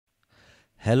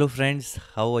Hello friends,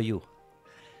 how are you?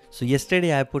 So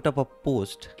yesterday I put up a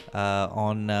post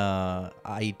on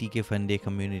ITK Fun Day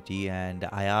community, and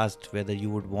I asked whether you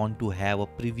would want to have a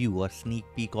preview, a sneak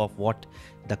peek of what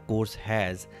the course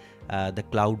has, the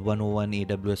Cloud 101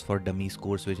 AWS for Dummies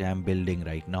course which I am building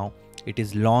right now. It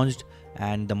is launched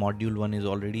and the module 1 is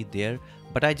already there,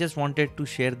 but I just wanted to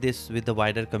share this with the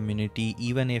wider community.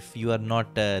 Even if you are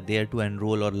not there to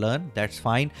enroll or learn, that's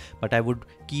fine, but I would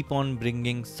keep on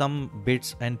bringing some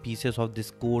bits and pieces of this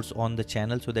course on the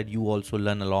channel so that you also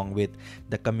learn along with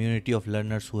the community of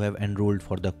learners who have enrolled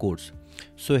for the course.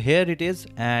 So here it is,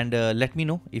 and let me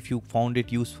know if you found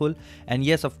it useful. And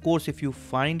yes, of course, if you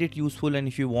find it useful and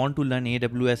if you want to learn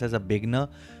AWS as a beginner,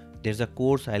 there's a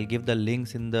course. I'll give the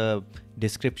links in the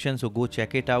description, so go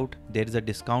check it out. There is a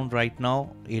discount right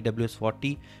now, AWS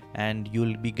 40, and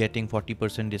you'll be getting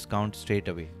 40% discount straight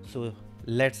away. So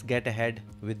let's get ahead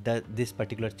with this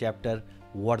particular chapter.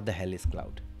 What the hell is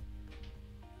cloud?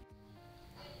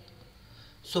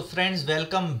 So friends,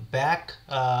 welcome back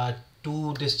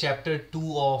to this chapter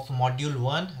 2 of module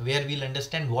 1, where we'll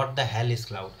understand what the hell is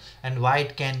cloud and why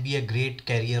it can be a great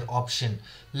career option.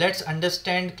 Let's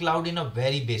understand cloud in a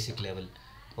very basic level.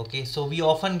 Okay, so we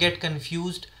often get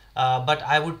confused, but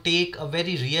I would take a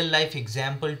very real life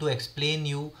example to explain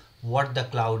you what the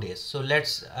cloud is. So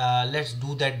let's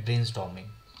do that brainstorming.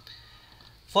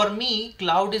 For me,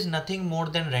 cloud is nothing more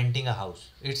than renting a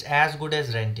house. It's as good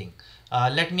as renting.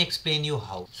 Let me explain you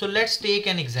how. So let's take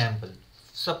an example.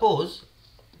 Suppose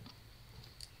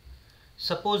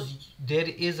there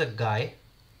is a guy.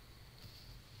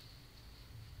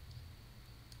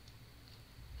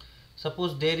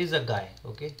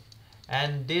 Okay,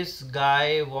 and this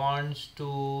guy wants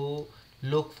to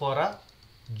look for a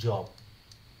job,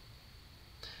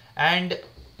 and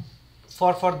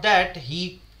for that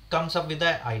he comes up with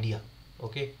an idea.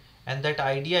 Okay, and that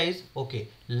idea is, okay,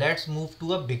 let's move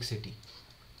to a big city,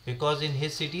 because in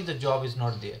his city the job is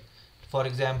not there. For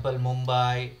example,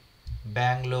 Mumbai,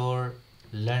 Bangalore,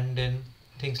 London,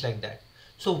 things like that.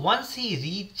 So once he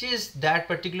reaches that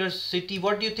particular city,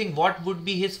 what do you think, what would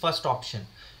be his first option?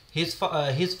 His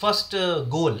first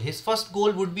goal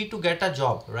would be to get a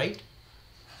job, right?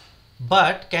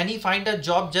 But can he find a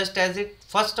job just as it?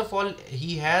 First of all,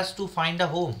 he has to find a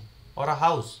home or a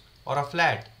house or a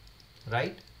flat,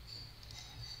 right?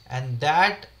 And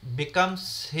that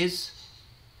becomes his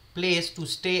place to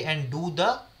stay and do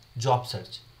the job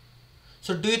search.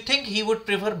 So do you think he would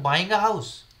prefer buying a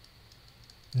house?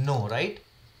 No, right?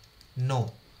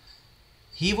 No.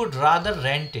 He would rather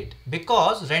rent it,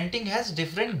 because renting has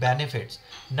different benefits.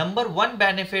 Number one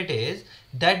benefit is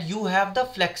that you have the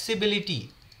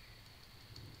flexibility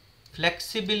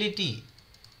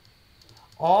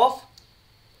of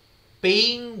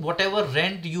paying whatever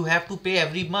rent you have to pay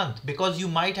every month, because you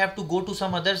might have to go to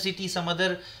some other city, in some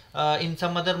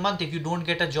other month if you don't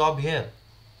get a job here.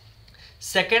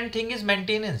 Second thing is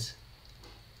maintenance.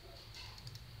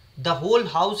 The whole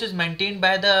house is maintained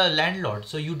by the landlord,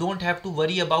 so you don't have to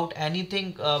worry about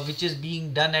anything which is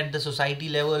being done at the society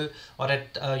level or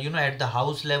at at the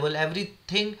house level.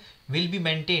 Everything will be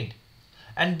maintained,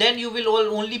 and then you will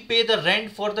only pay the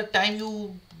rent for the time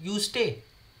you stay,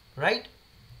 right?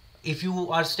 If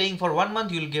you are staying for 1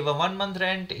 month, you'll give a 1 month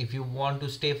rent. If you want to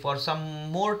stay for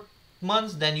some more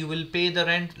months, then you will pay the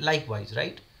rent likewise,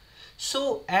 right?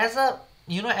 So as a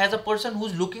person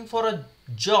who's looking for a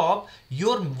job,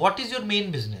 what is your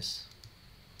main business?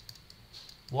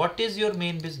 What is your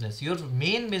main business? Your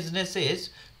main business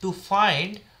is to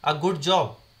find a good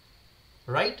job,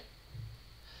 right?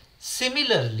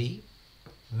 Similarly,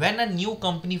 when a new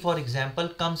company, for example,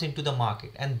 comes into the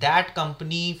market, and that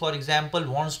company, for example,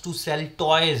 wants to sell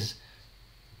toys,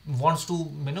 wants to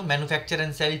manufacture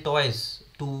and sell toys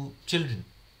to children,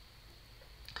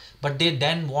 but they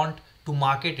then want to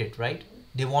market it, right?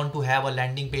 They want to have a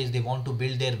landing page, they want to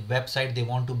build their website, they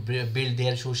want to build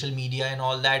their social media and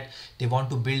all that. They want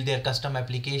to build their custom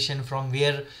application from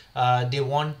where they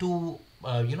want to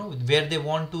where they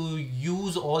want to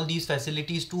use all these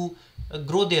facilities to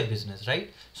grow their business,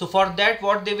 right? So for that,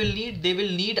 what they will need? They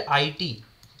will need IT.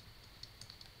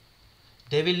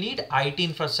 They will need IT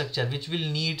infrastructure, which will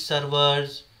need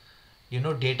servers,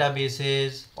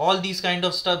 databases, all these kind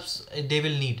of stuffs they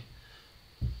will need.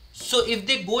 So if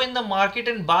they go in the market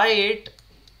and buy it,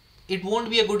 it won't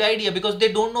be a good idea, because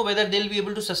they don't know whether they'll be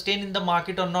able to sustain in the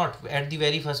market or not at the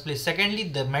very first place. Secondly,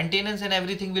 the maintenance and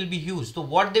everything will be huge. So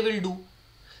what they will do?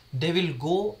 They will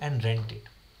go and rent it.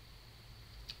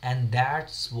 And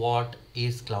that's what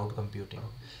is cloud computing.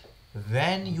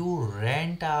 when you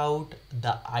rent out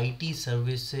the IT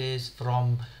services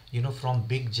from from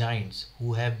big giants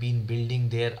who have been building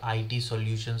their IT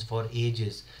solutions for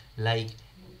ages, like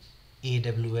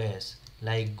AWS,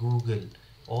 like Google,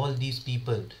 all these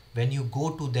people, when you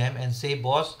go to them and say,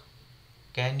 boss,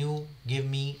 can you give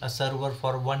me a server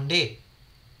for 1 day?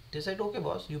 They said, okay,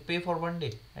 boss, you pay for 1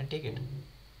 day and take it.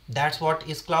 That's what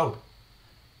is cloud.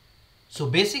 So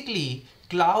basically,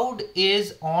 cloud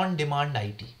is on demand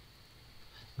IT.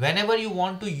 Whenever you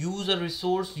want to use a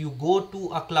resource, you go to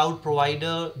a cloud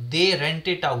provider, they rent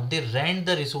it out, they rent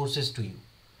the resources to you.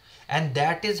 And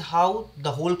that is how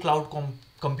the whole cloud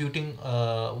computing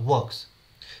works.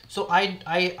 So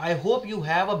I hope you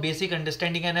have a basic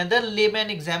understanding. Another layman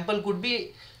example could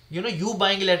be, you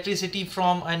buying electricity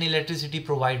from an electricity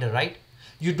provider, right?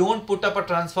 You don't put up a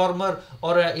transformer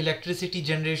or a electricity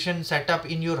generation setup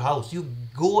in your house. You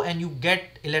go and you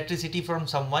get electricity from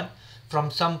someone,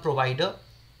 from some provider,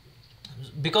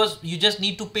 because you just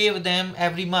need to pay them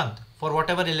every month for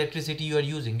whatever electricity you are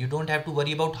using. You don't have to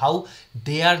worry about how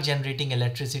they are generating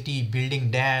electricity, building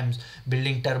dams,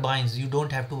 building turbines. You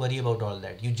don't have to worry about all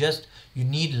that. You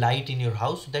need light in your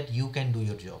house so that you can do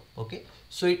your job. Okay,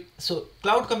 so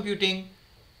cloud computing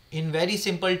in very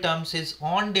simple terms is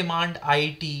on demand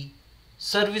IT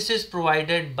services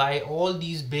provided by all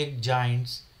these big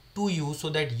giants to you so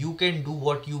that you can do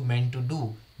what you meant to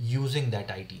do using that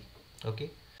IT.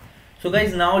 Okay, so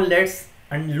guys, now let's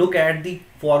look at the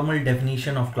formal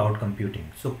definition of cloud computing.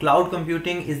 So cloud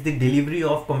computing is the delivery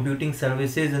of computing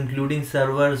services including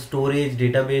servers, storage,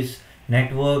 database,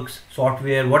 networks,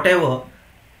 software, whatever,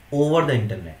 over the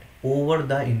internet. Over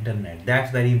the internet,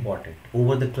 that's very important.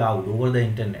 Over the cloud, over the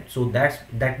internet. So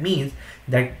that means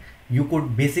that you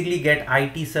could basically get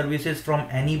IT services from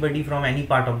anybody from any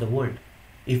part of the world.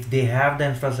 If they have the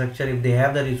infrastructure, if they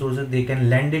have the resources, they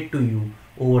can lend it to you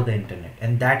over the internet,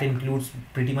 and that includes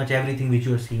pretty much everything which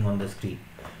you are seeing on the screen.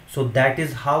 So that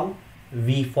is how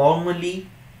we formally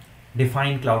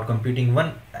define cloud computing.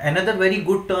 Another very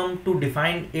good term to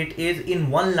define it is in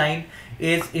one line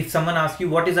is, if someone asks you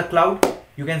what is a cloud,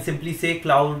 you can simply say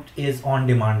cloud is on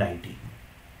demand IT.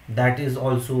 That is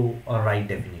also a right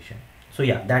definition. So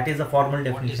yeah, that is a formal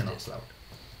definition of cloud.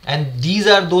 And these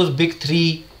are those big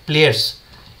three players: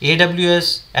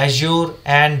 AWS, Azure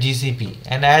and GCP.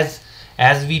 And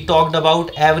as we talked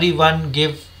about, everyone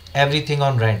give everything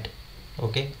on rent.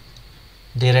 Okay,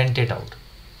 they rent it out.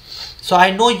 So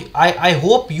I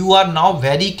hope you are now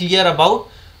very clear about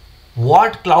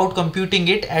what cloud computing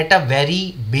is at a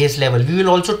very base level. We will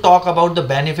also talk about the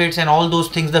benefits and all those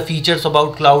things, the features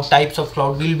about cloud, types of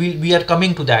cloud. We are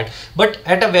coming to that, but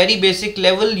at a very basic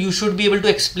level you should be able to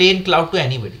explain cloud to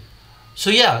anybody. So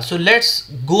yeah, so let's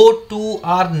go to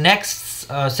our next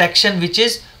section, which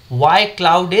is why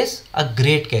cloud is a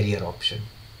great career option,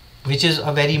 which is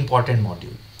a very important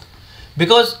module.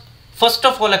 Because first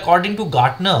of all, according to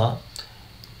Gartner,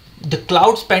 the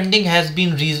cloud spending has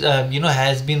been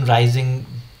rising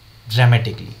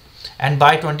dramatically, and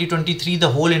by 2023 the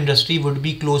whole industry would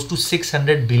be close to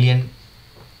 $600 billion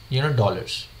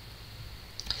dollars.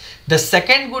 The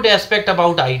second good aspect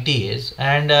about IT is,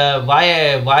 and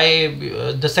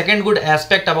the second good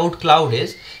aspect about cloud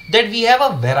is that we have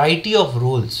a variety of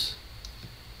roles.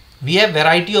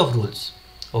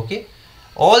 Okay,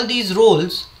 all these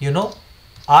roles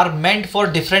are meant for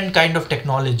different kind of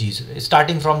technologies,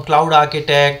 starting from cloud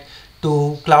architect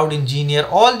to cloud engineer.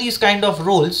 All these kind of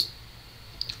roles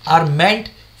are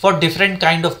meant for different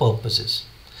kind of purposes.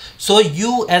 So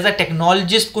you as a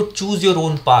technologist could choose your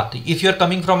own path. If you're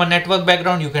coming from a network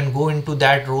background, you can go into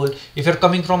that role. If you're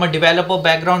coming from a developer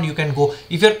background, you can go.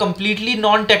 If you're completely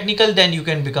non-technical, then you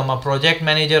can become a project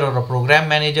manager or a program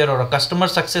manager or a customer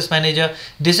success manager.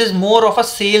 This is more of a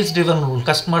sales driven role,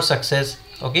 customer success.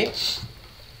 Okay,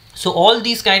 so all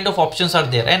these kind of options are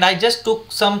there, and I just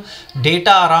took some data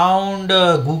around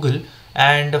Google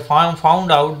and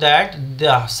found out that the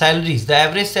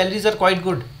average salaries are quite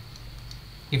good.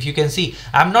 If you can see,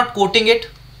 I'm not quoting it.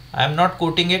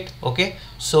 Okay,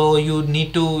 so you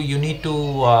need to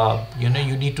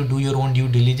do your own due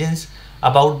diligence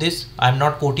about this. I'm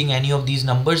not quoting any of these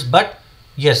numbers, but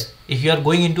yes, if you are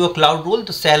going into a cloud role,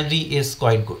 the salary is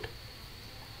quite good.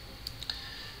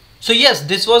 So yes,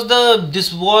 this was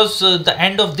the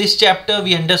end of this chapter.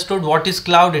 We understood what is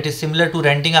cloud. It is similar to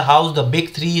renting a house. The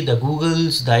big three, the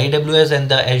Googles, the AWS and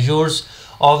the Azures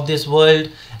of this world,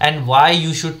 and why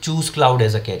you should choose cloud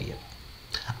as a career.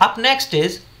 Up next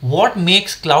is what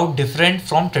makes cloud different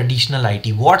from traditional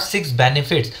IT? What 6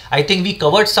 benefits? I think we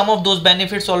covered some of those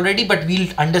benefits already, but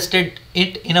we'll understand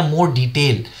it in a more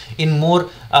detail, in more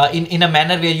in a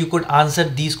manner where you could answer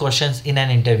these questions in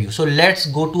an interview. So let's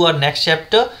go to our next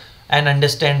chapter and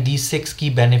understand these 6 key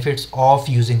benefits of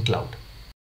using cloud.